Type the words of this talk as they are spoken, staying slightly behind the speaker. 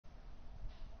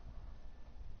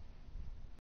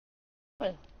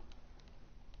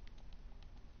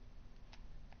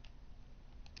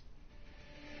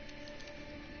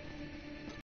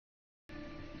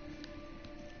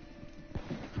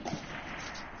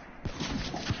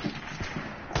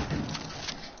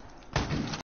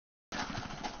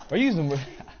Are you using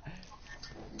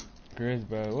Chris,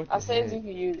 bro? What the I said heck? you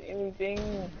can use anything.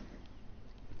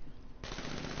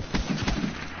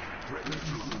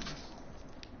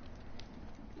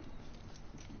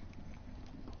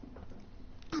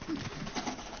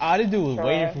 Ah, this dude was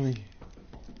waiting for me.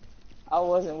 I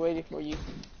wasn't waiting for you.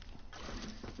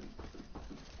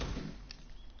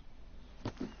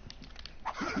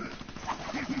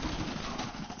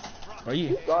 Bro,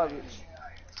 you garbage.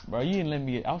 Bro, you didn't let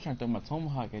me get. I was trying to throw my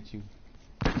tomahawk at you.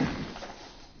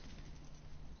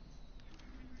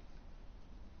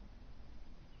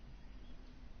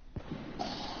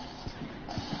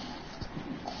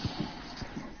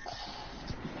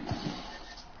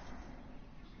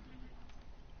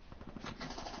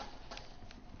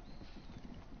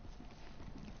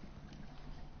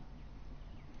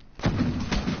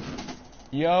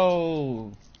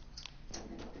 Yo.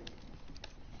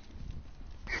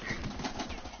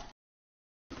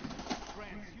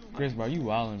 Chris, bro, you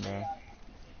wildin', bro.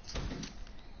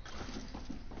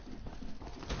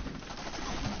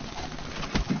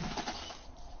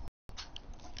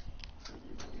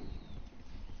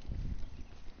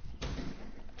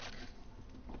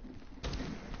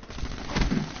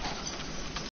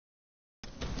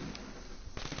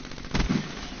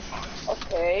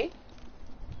 Okay.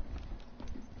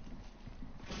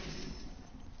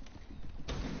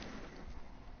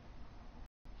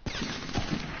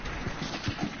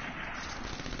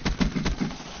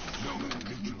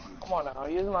 Come on now,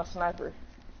 I'm using my sniper.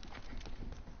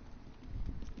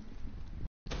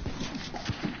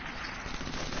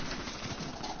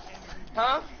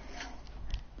 Huh?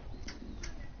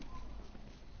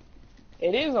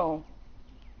 It is on.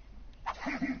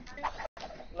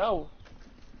 No.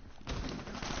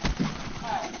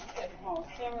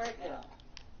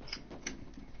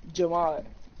 Jamad.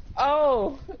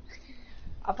 Oh!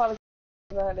 I thought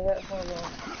I had the headphones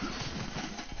on.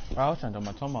 Bro, I was trying to throw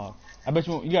my tomahawk. I bet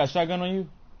you got a shotgun on you?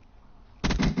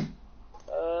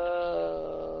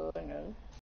 No.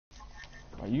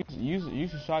 Bro,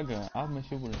 use a shotgun. I'll mess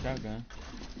you up with a shotgun.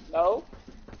 No.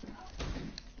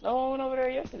 No one went over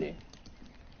there yesterday.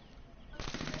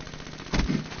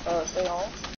 Stay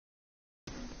home.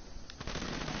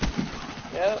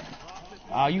 Yep.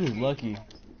 Ah, you was lucky.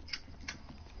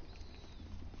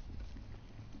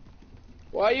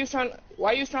 Why you trying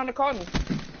to call me?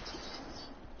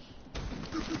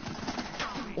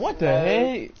 What the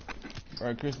heck?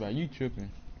 Alright, Chris, bro, you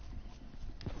tripping.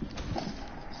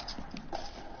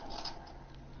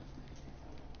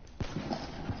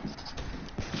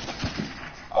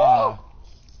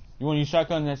 You want to use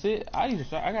shotgun? That's it. I use a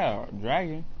shot. I got a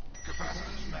dragon.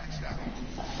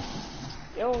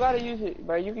 You don't gotta use it,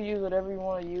 bro. You can use whatever you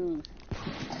want to use.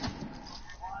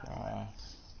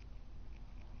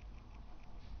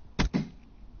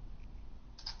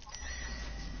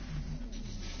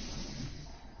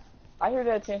 I hear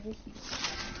that, Tempest.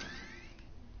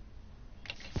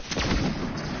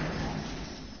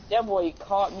 That boy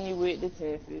caught me with the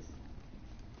Tempest.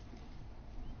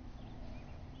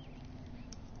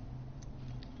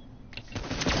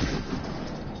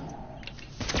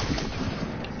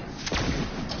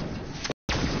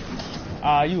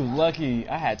 You was lucky.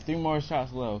 I had 3 more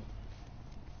shots left.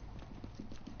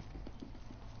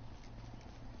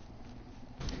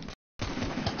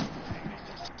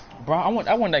 Bro, I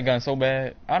want that gun so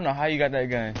bad. I don't know how you got that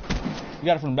gun. You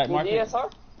got it from the back market? Yes, sir.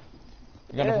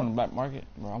 You got it from the back market?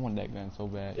 Bro, I want that gun so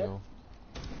bad, yo.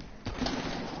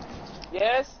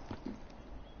 Yes.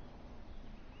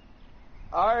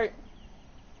 Alright.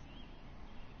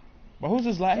 But who's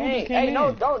this like? Who just came in? Hey,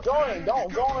 no, don't join.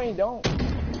 Don't join.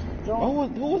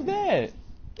 Who was that?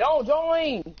 Don't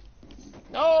join.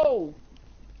 No.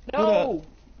 No.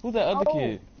 Who's that other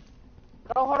kid?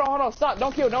 No, hold on. Stop.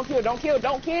 Don't kill. Okay.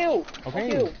 Don't kill.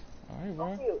 Alright,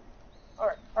 bro.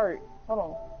 Alright. Hold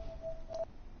on.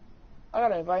 I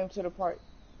gotta invite him to the party.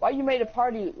 Why you made a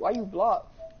party? Why you blocked?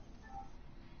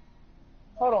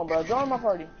 Hold on, bro. Join my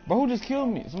party. But who just killed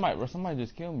me? Somebody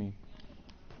just killed me.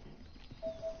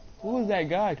 Who was that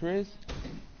guy, Chris?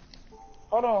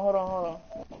 Hold on.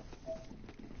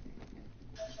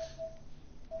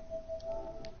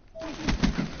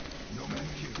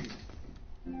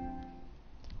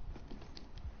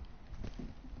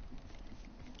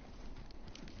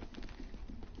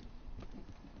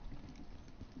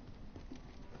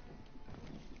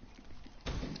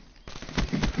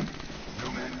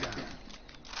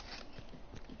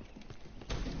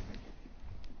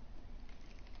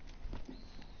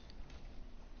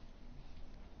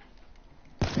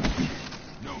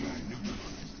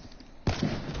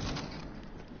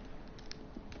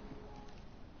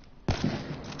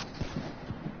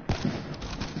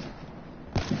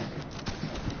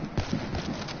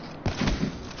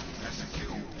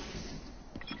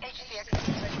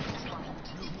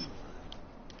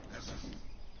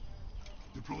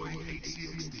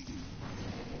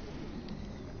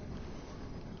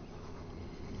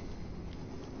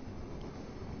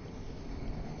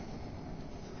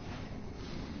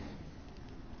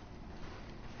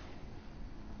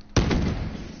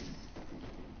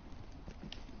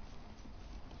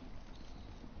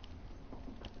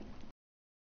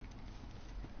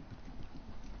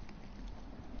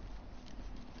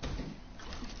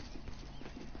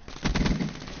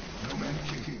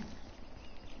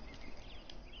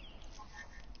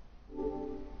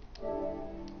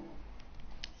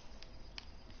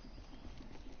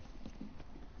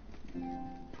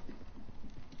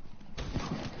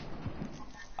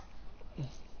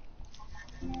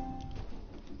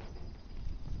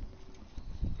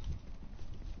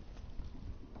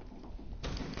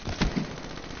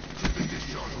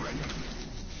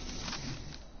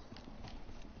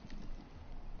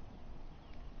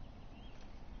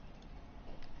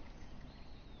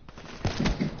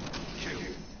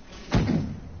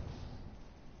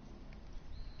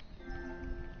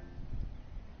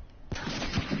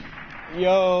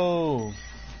 Yo.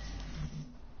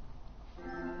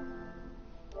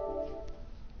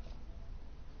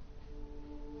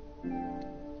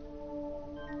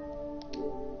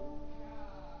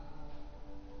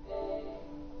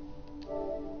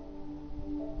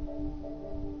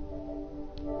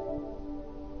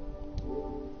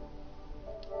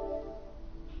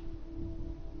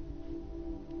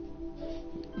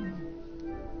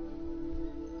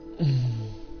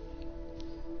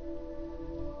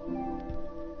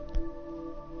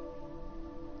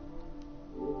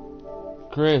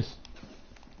 Chris.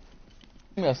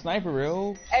 Give me a sniper,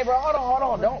 real. Hey, bro, hold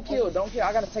on. Don't kill.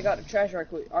 I gotta take out the trash right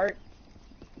quick. Alright?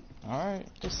 Alright.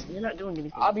 Just, you're not doing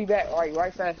anything. I'll be back. Alright,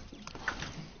 right fast.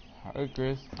 Alright,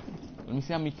 Chris. Let me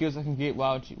see how many kills I can get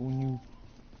when you.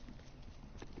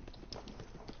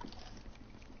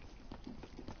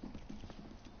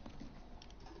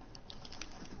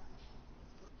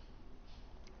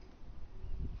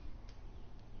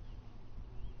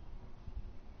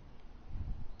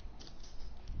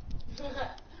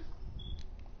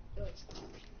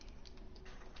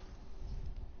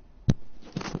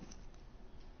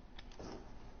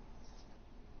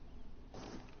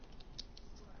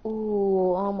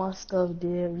 Ooh, all my stuff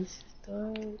dead.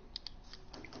 Restart.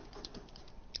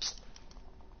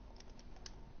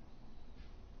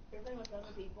 You're playing with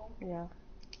other people? Yeah.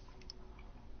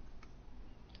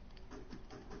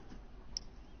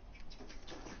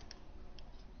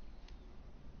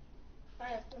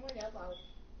 Alright, put my nail polish.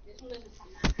 This one doesn't smell.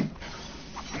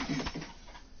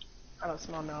 I don't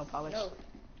smell nail polish. No.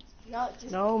 No,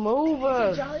 just. No, move It's a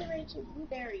her. Jolly Rancher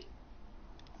blueberry.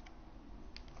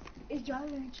 It's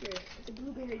Jolly Rancher. It's a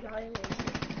blueberry Jolly Rancher.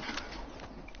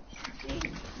 See?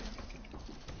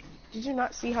 Did you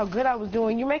not see how good I was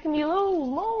doing? You're making me lose.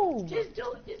 Move. Just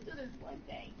do this one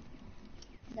thing.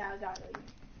 Now I got it.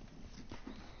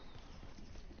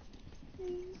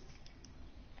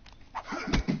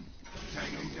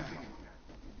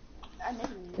 I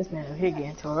never knew. This man over here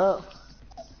getting tore up.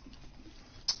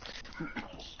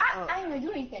 I ain't gonna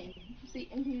do anything. See,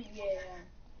 yeah.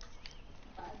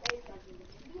 Say something, but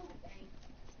you do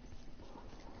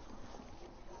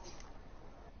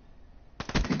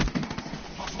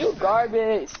anything. You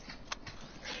garbage.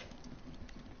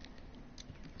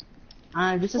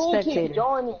 I'm just a Who keep spectator.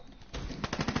 joining?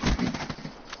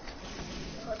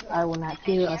 I will not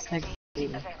kill a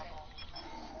spectator.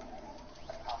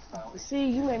 See,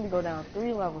 you made me go down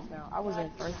 3 levels now. I was in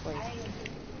first place.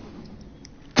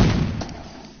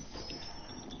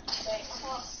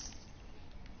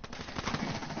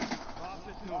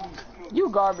 You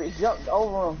garbage jumped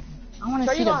over him. I want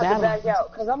So to see you the gonna have to battle. back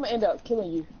out, cause I'm gonna end up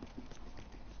killing you.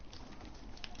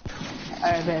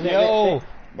 Alright, bet. Yo.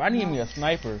 I need me a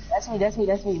sniper. That's me.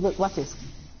 Look, watch this.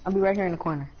 I'll be right here in the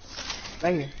corner.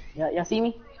 Right here. Y'all see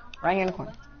me? Right here in the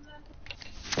corner.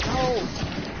 No.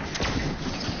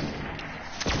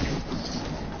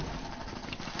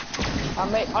 I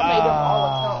made them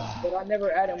all accounts, but I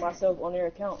never added myself on their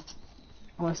account.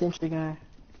 I want a sentry gun.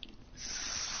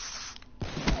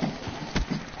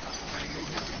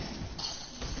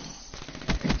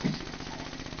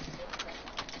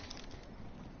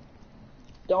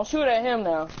 Don't shoot at him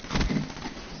now.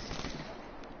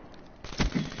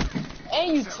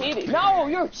 And you cheated. No,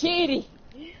 you're cheating.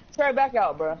 Straight back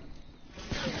out, bro.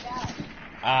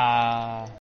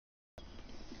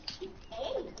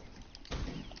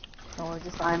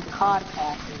 So I'm card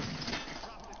passing.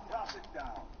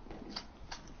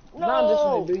 No. I'm just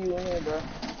gonna do you in here, bro.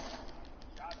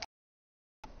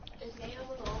 Is game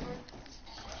over?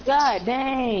 God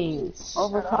dang!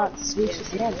 Overclocked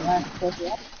switches. Yeah, the last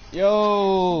question.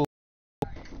 Yo.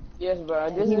 Yes, bro.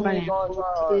 This He is me running going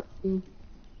hard. he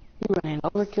running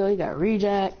overkill. He got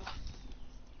rejack.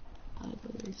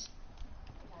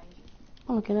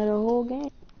 I'm looking at the whole game.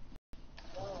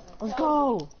 Let's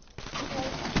go.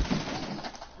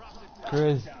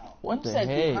 Chris, what You the said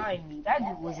heck? behind me. That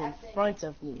dude was in front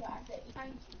of me.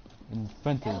 In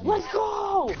front of you. Let's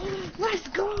go. Let's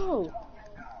go.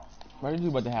 Why did you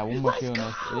about to have one more Let's kill and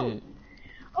that's go. it?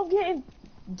 I'm getting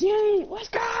deep. Let's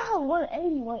go.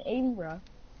 180, bro.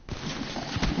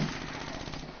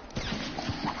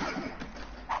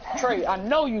 Trey, I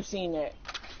know you seen that.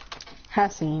 I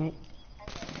seen it.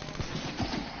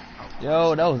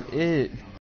 Yo, that was it.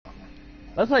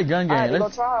 Let's play gun I had game. to go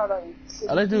Let's. try hard on you.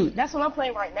 Let's do. That's what I'm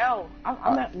playing right now.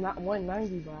 I'm at not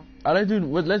 190, bro.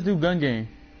 Let's do gun game.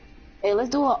 Hey, let's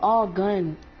do an all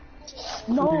gun.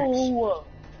 No.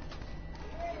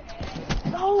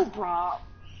 No, bro.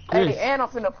 Hey, Chris, and I'm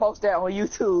finna post that on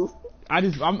YouTube. I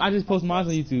just post mine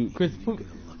on YouTube. Chris,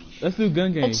 let's do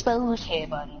gun game. Expose here,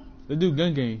 buddy. Let's do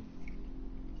gun game.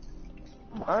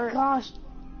 Alright. Gosh.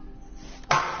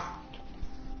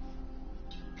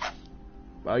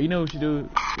 Oh, you know what you do?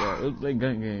 Yeah, let's play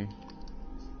gun game.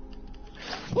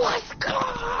 Let's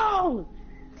go.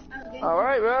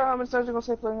 Alright, bro. How many times you gonna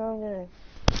say play gun game?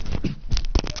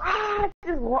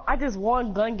 I just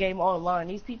won gun game online.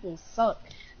 These people suck.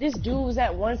 This dude was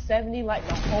at 170 like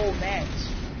the whole match.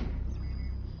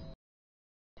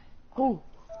 Ooh.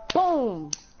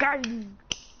 Boom. Got him.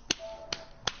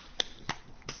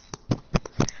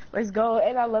 Let's go.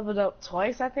 And I leveled up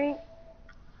twice, I think.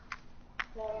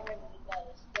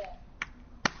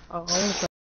 Oh,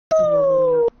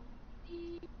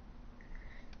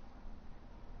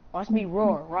 watch me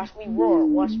roar. Watch me roar.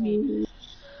 Watch me.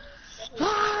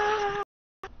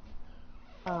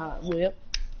 Whip.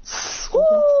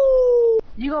 Woo!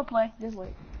 You gonna play this way.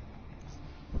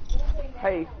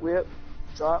 Hey, whip,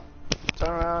 drop, turn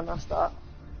around, now stop.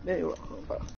 There you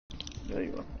go. There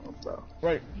you go.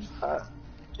 Right.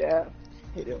 Dab,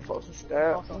 hit them folks and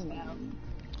stab.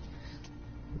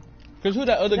 Chris, who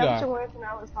that other guy?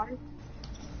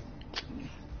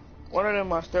 One of them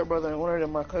my stepbrother and one of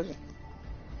them my cousin.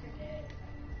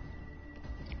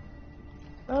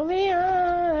 Tell me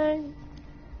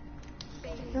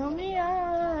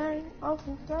I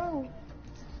often don't.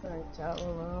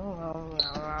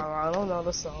 I don't know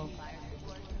the song.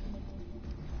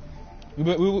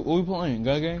 What we playing?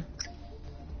 Gun game?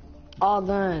 All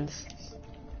guns.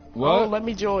 What? Oh, let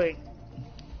me join.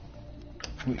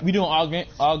 We doing all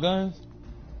guns?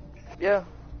 Yeah.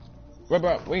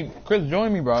 Bro, wait, Chris,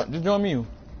 join me, bro. Just join me.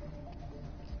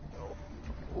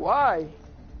 Why?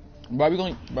 Bro, we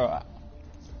going, bro.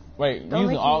 Wait, Don't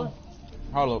using make all. me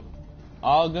Hold up.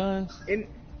 All guns?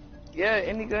 Yeah,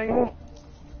 any gun you want.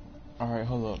 All right,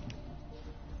 hold up.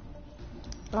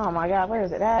 Oh my God, where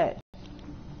is it at?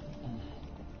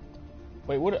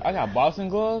 Wait, what? I got boxing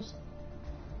gloves?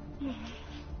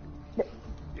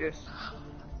 Yes.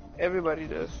 Everybody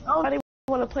does. Oh, I didn't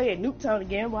want to play at Nuketown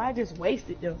again, but I just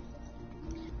wasted them.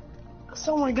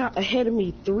 Someone got ahead of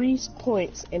me 3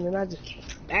 points, and then I just came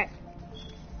back.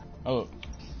 Oh,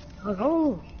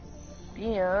 Oh,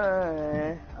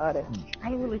 Yeah. I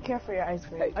don't really care for your ice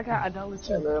cream. Hey. I got $1 I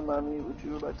too. love mommy, what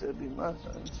you about to be my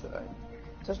sunshine.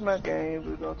 Touch my game,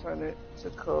 we gon' turn it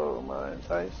to cold. My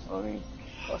advice on me,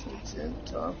 cost me 10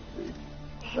 times free.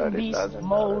 Beast $30,000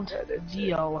 Mode had that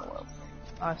Geo.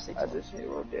 10. 5-6. I just hit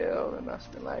Rodell and I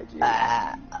spent like G.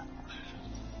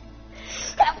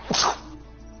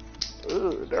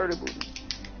 Ugh, dirty booty.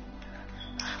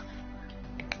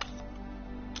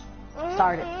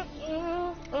 Started.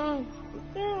 Who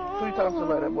you talking to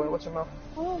about that boy? What's your mouth?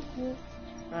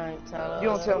 Alright, You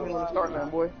don't tell me when to start now,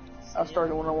 boy. I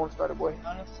started when I want to start it, boy.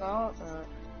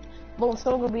 Boom,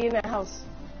 someone gonna be in that house.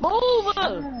 Move!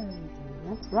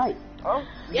 That's right. Oh,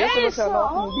 Yes, guess what? I'm oh.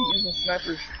 gonna be using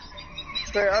snipers.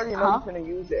 Straight, I already know Huh? you're gonna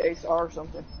use the Ace R or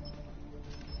something.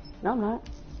 No, I'm not.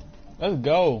 let's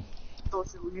go. So what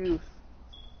should we use?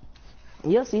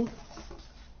 You'll see.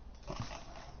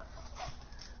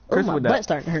 Chris my with butt that.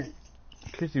 starting to hurt.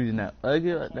 Chris using that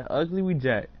ugly we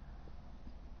jack.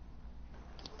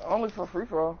 Only for free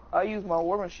for all. I use my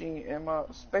War Machine and my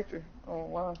Spectre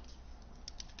online.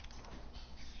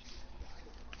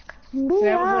 See, I was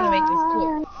gonna make this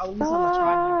quick. At least I'm gonna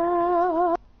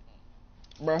try.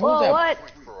 Bro, who's Whoa, that? what?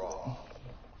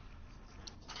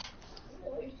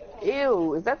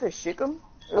 Ew, is that the Shickum?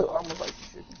 Ew, almost like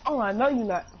the Shickum. Oh, I know you're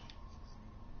not.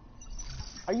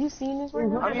 Are you seeing this right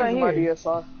now? I'm using my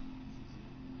DSR.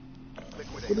 What is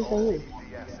right here?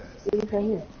 What is right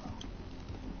here?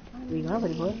 We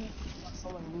already, bro.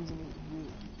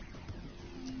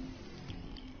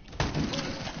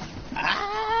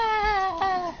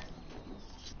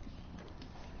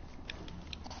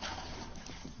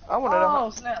 wanted Oh,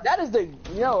 to. snap. That is the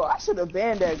yo. I should have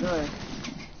banned that gun.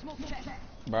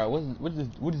 Bro, what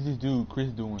is this dude Chris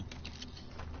doing?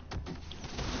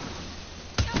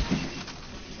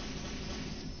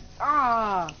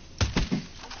 Ah.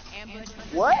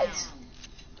 What?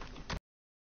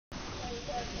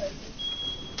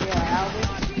 Yeah,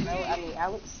 Alex. No, I mean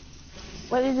Alex.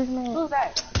 What is this man? Who's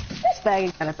that? This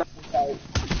faggot got a fucking fag.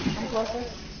 I'm closer.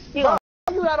 He Bro, on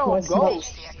you got on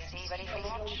Ghost.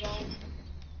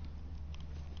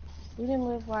 We didn't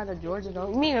live by the Georgia though.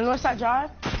 You mean the Northside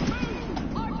Drive?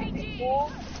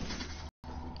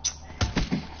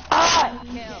 Ah!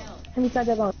 How many times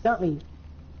they gonna dump me?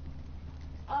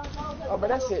 Oh, but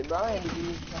that's it, bro. I ain't gonna do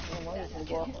nothing. I'm just gonna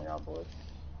go off on y'all boys.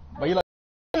 But you like,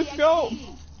 let's go.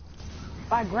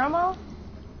 By grandma?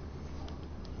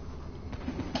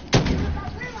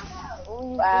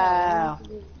 Wow.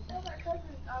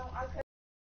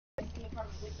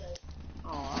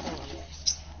 Oh, I don't know.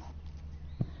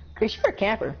 Chris, you're a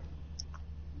camper.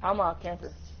 I'm a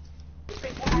camper. You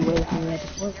wait for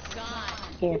me.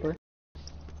 Camper.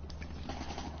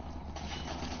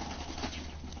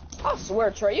 I swear,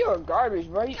 Trey, you're garbage,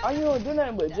 bro. All you don't do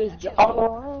nothing but just jump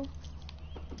around.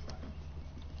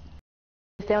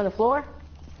 Stay on the floor?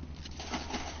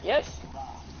 Yes.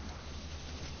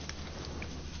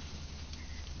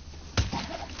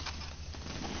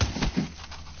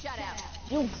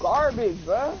 You garbage,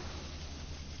 bro.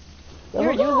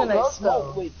 You're using a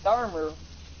smoke with thermal.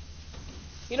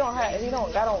 He don't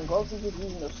got on ghost, he's just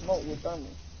using the smoke with thermal.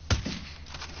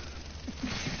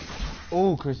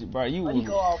 Oh, Chris, bro, you You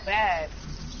go all bad.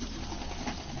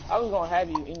 I was gonna have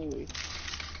you anyway.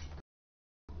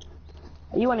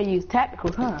 You want to use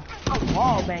tacticals, huh? I'm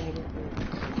wall banging this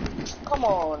thing. Come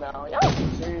on now, y'all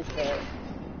some serious man.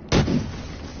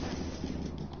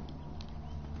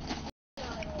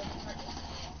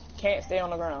 Can't stay on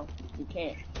the ground. You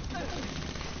can't.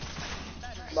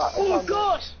 But Oh my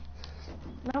gosh!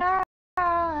 Bye.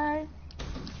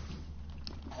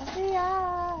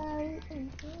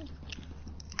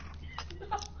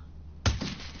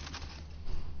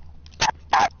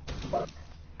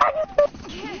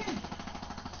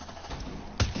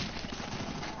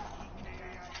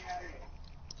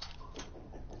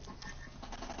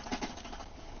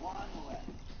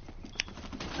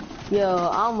 Yo,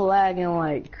 I'm lagging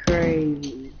like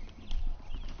crazy.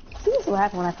 See what's gonna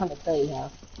happen when I come to play, huh?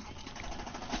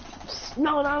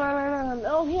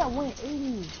 No, he had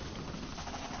 180.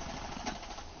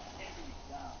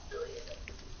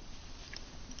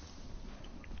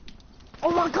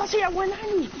 Oh my gosh, he had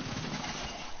 190.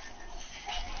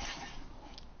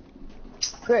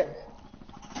 Chris,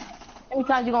 how many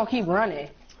times you gonna keep running?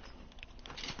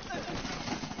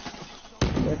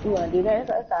 If you wanna do that, it's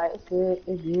alright, it's good,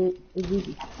 it's good, it's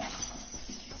easy.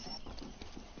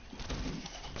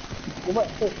 You what?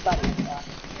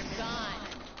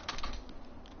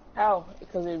 how?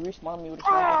 Because it respawned me with a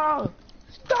shotgun. Oh,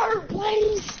 third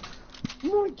place!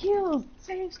 More kills,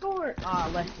 same score. Ah,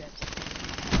 less jets.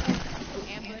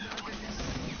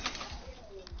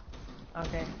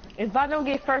 Okay. If I don't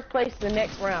get first place the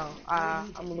next round,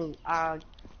 I'm lose.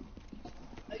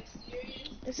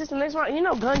 It's just the next round. You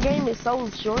know, gun game is so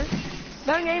short.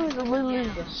 Gun game is literally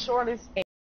the shortest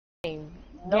game.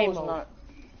 No, Game it's mode. not.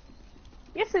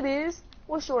 Yes, it is.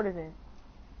 What's shorter than?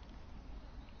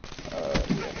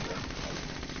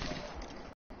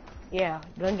 Yeah,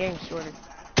 gun game's shorter.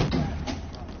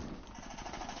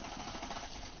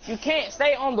 You can't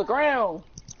stay on the ground.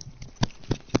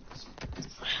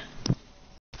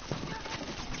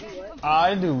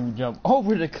 I do jump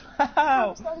over the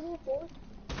cloud.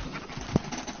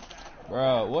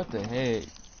 Bro, what the heck?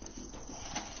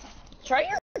 Trey,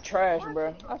 you're trash,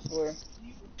 bro. I swear.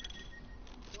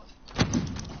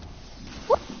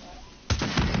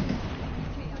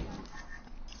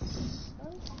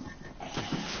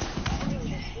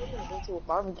 To a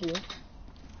barbecue.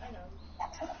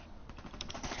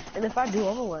 And if I do,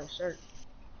 I'm gonna wear a shirt.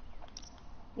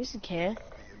 Yes, you can.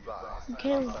 You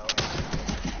can.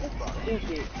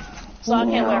 Stupid. So I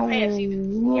can't wear pants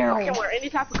either. I can wear any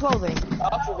type of clothing.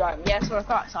 I forgot me. Yeah, that's what I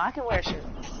thought. So I can wear a shirt.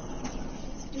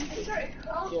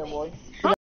 Yeah, boy.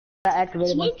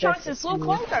 Swim trunks and swim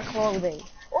clothes are clothing.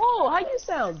 Oh, how you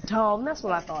sound dumb? That's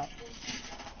what I thought.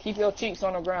 Keep your cheeks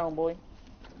on the ground, boy.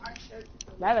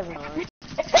 That doesn't work.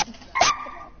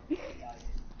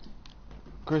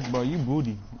 Chris, bro, you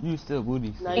booty. You still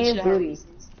booty. No, he is booty.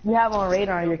 You have on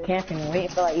radar and you're camping and waiting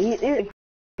for like you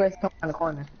Chris come around the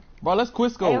corner. Bro, let's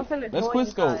Quisco. Hey, I'm finna Let's join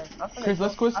you Quisco. guys. Chris,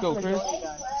 let's Quisco, Chris.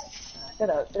 Sit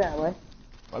up, boy.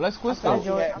 Bro, let's I'm Quisco.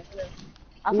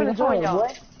 finna join y'all.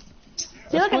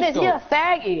 See, look at this. You're a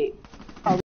faggot.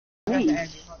 Oh,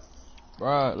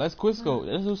 Bruh, let's quickscope.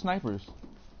 Let's do snipers.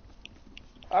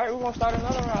 Alright, we're gonna start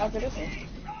another round after this one.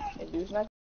 And do sniper.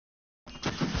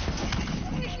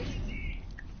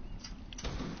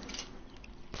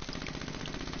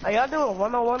 Are y'all doing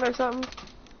 1-on-1 or something?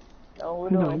 No, we're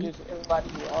doing just everybody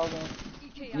who all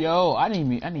going. Yo, I need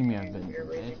me a gun.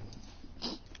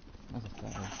 That's a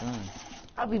fat gun.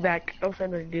 I'll be back. I'm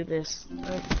finna do this.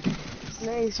 It's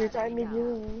nice, your time is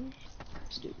young.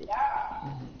 Stupid.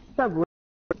 What's up, bro?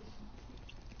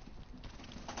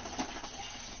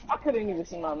 I couldn't even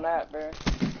see my map, bro.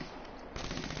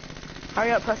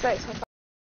 Hurry up, press X.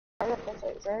 Hurry up, press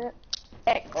X, hurry up.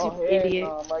 X, Oh, you heck idiot.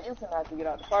 no, bro. You cannot have to get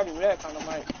out the party with that kind of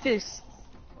mic. This.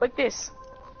 Click this.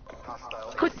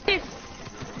 Click this.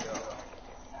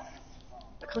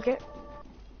 Click it.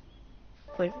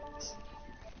 Click it.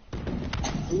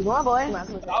 You on, boy? I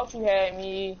thought you had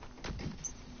me.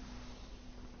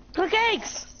 Click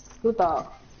X! Who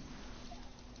thought?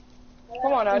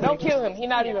 Come on now, don't kill him. He's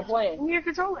not even playing. Give me your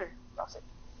controller.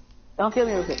 Don't kill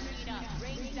me real quick.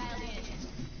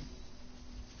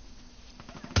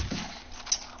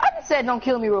 I just said don't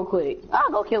kill me real quick.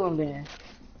 I'll go kill him then.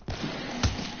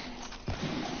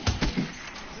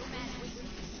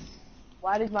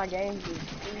 Why did my game do?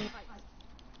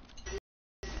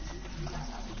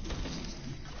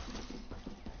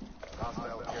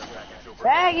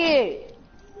 Bag it!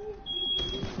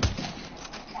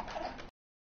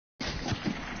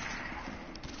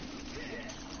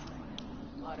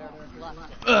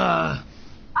 I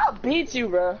beat you,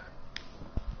 bro.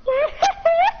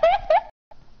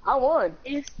 I won.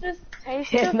 It's just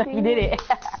taste no, you did it.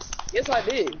 Yes, I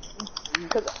did.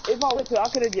 Because if I went to,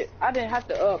 I didn't have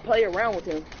to play around with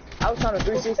him. I was trying to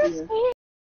 360 him.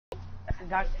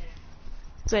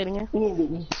 Say it again. You didn't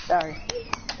beat me. Sorry.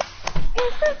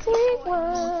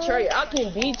 Trey, I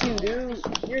can beat you, dude.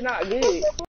 You're not good.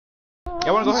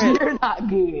 Y'all wanna go ahead? You're not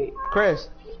good. Chris.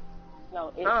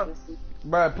 No,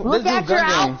 Bruh, Look let's at do your gun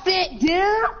game. outfit,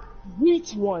 dude.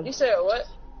 Which one? You said what?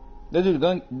 Let's do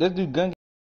gun game.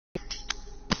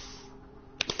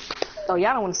 Oh,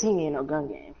 y'all don't want to see me in no gun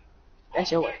game.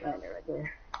 That's your way right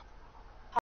there.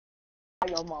 Are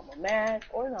your mama mad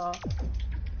or not?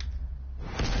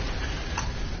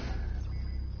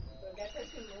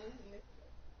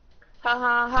 Ha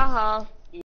ha ha ha.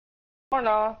 Or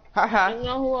not. Haha. You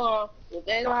know who if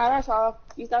they ain't know how that's off,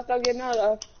 you start getting out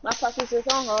of. My practice is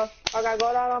on her. I got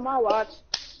gold out on my watch.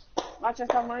 My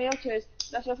chest on your chest.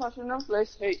 That's your function of flesh.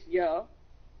 Hey, yeah.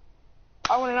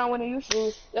 I went out when you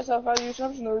shoes. That's how I use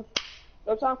some snooze.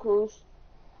 No Tom Cruise.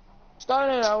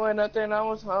 Started out with nothing, I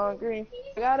was hungry.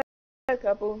 I got a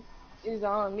couple. It's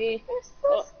on me.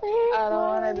 I don't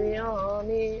wanna be on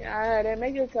me. I had to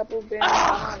make a couple bands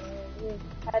on me.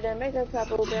 Had to make a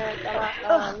couple bands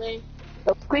on me.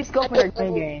 Quick scope for the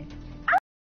gun game.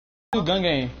 Do gun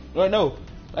game. Or no.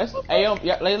 Let's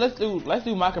yeah, let's do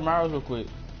my Camaros real quick.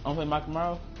 I'm play my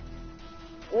Camaro.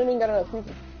 We ain't even got enough people.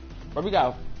 But we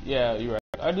got you're right.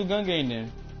 I do gun game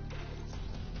then.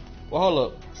 Well,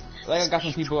 hold up. Like I got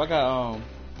some people. I got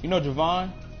you know Javon.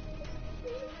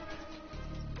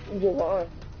 Javon.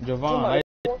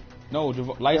 No,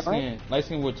 Javon. Light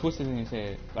skin with twisted in his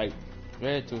head, like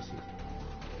red twisted.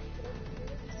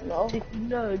 No.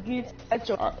 No, get at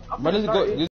your. But let's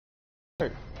go.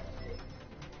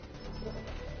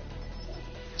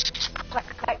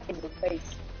 Clack in the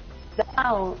face.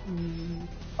 Down.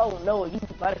 Oh no, you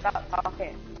better stop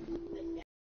talking.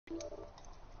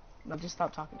 No, just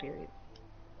stop talking, period.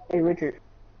 Hey, Richard.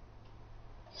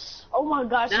 Oh my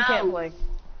gosh, you can't play.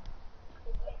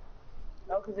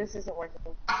 No, because this isn't working.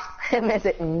 Miss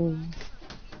it.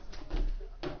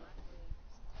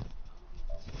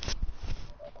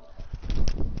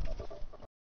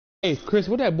 Hey, Chris,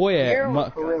 where that boy at?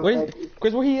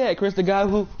 Chris, where he at? Chris, the guy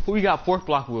who we got first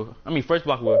block with.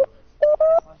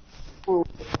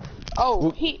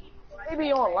 Oh, he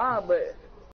be online, but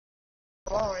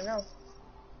on right now.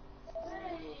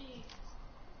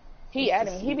 He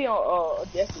added me. He be on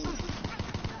Destiny.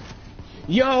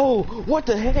 Yo, what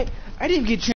the heck? I didn't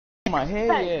get you in my head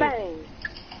Bang, yet. bang.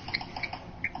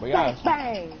 But yeah.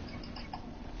 Bang.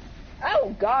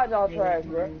 Oh God, y'all trash,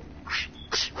 bro.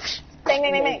 Bang,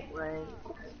 bang, bang, bang.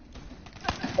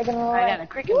 I got a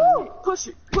cricket. Push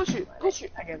it.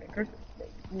 I got a cricket.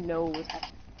 You know what's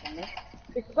happening.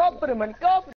 Go for the money.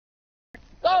 Go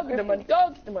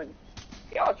get the money.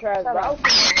 Y'all trash, bro. I was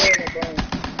playing the game.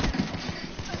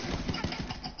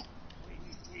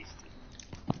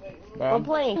 I'm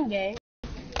playing game.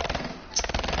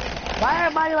 Why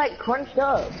everybody like crunched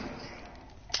up?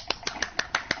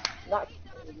 Not.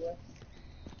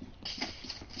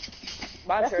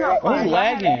 My That's turn. not Who's fine.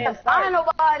 lagging? Can't find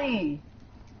nobody.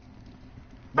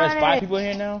 Bro, it's 5 people in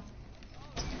here now.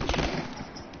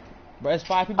 Bro, it's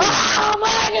 5 people in here. Oh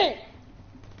my god!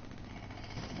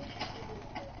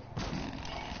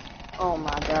 Oh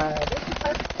my god.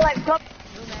 This is like, go get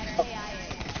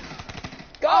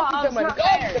the money. Go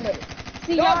get the money.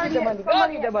 see, Go y'all get the money. Go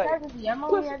get the money. I'm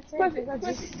only at 10 because I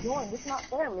just joined. It's not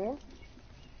fair, man.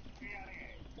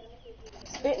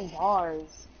 Spitting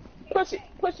bars. Push it.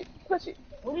 What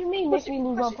do you mean make me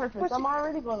lose on purpose? I'm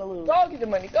already gonna lose. Go get the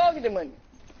money.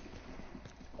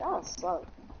 Y'all suck.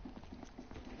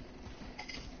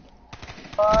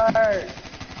 Bars.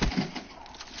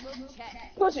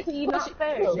 Push it. Not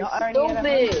fair. Y'all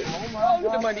Stupid.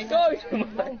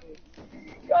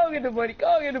 Go get the money.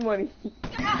 Go get the money.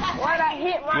 Why'd I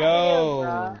hit my Yo.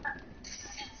 hand,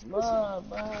 bro?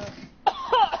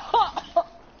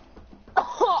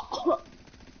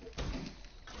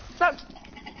 Stop.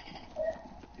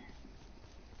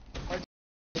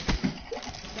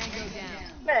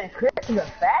 Man, Chris is a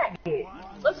faggot.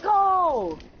 Let's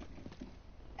go.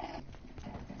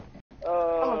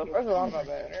 First of all, I'm not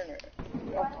bad internet.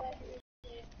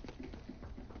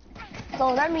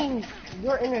 So that means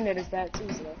your internet is bad too,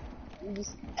 so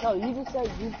you just said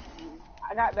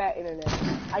I got bad internet.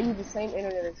 I use the same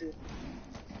internet as you.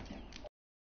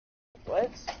 What?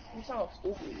 You sound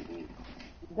stupid, dude.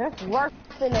 That's worse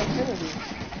than Infinity.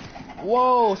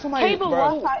 Whoa, somebody, Cable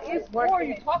bro. Wi-Fi is Who worse. are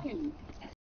you talking to?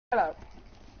 Shut up.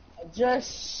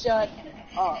 Just shut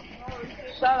up.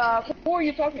 Shut up. Who are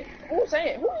you talking? Who are you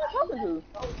talking to?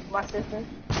 My sister.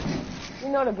 You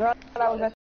know the girl that I was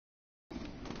at.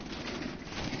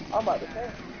 I'm about to say.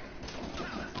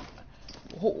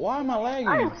 Why am I lagging?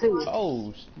 I am too.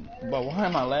 Oh, but why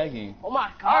am I lagging? Oh my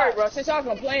god. Alright, bro. Since y'all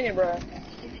complaining, bro.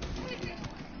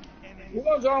 You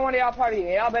gonna join one of y'all parties,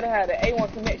 and y'all better have the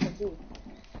A1 connection too.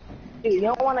 Dude, you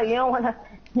don't want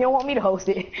me to host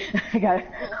it. I got it.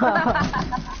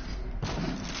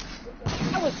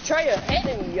 I was Trey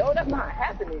ahead of me, yo. That's not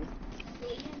happening.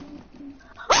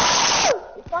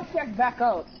 If I catch back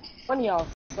up, one of y'all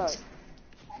suck.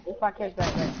 If I catch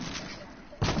back up.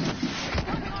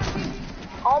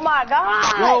 Oh my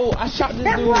god! Yo, I shot this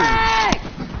dude. Lag!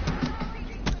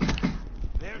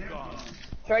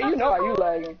 Trey, you know how you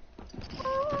lagging.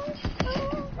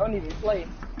 Don't even play.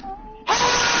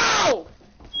 Oh!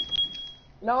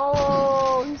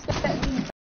 No, you stepped me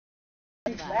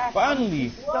back. Finally.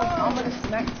 So I'm gonna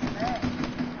smack.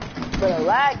 But the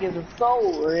lag is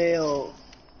so real.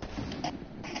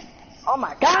 Oh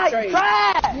my god, Trey, you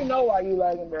trash! you know why you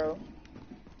lagging, bro.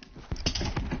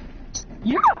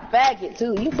 You're a faggot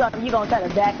too. You gonna try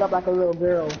to back up like a little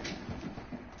girl.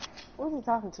 Who's he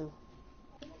talking to?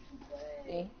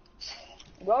 See?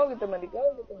 Go get the money.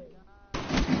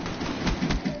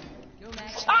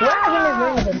 Lagging is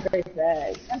really a great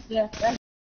bag. That's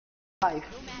life.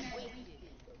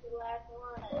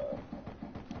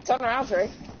 Turn around, Trey.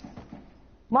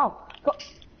 Mom, go.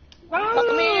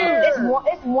 Come here. It's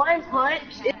one punch.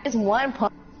 It's one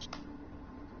punch.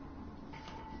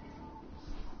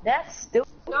 That's stupid.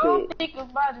 Don't think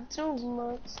about it too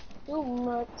much.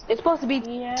 It's supposed to be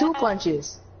 2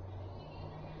 punches.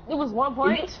 It was 1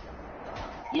 punch?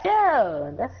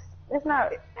 Yeah, that's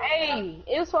not. Hey,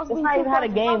 it was supposed to be That's not 2 even how the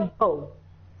punches. game goes.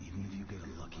 Even if you get a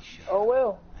lucky shot, Oh,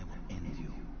 well. I will end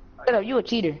you. Shut up, you a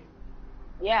cheater.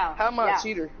 Yeah. How am I a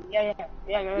cheater? Yeah.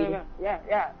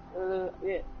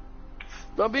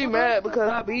 Don't be mad because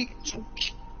I beat you.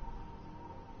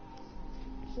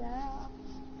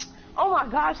 Oh my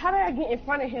gosh, how did I get in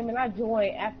front of him and I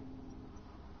joined after?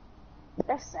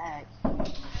 That's sad.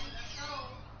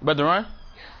 About to run?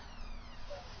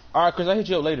 Alright, Chris, I'll hit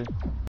you up later.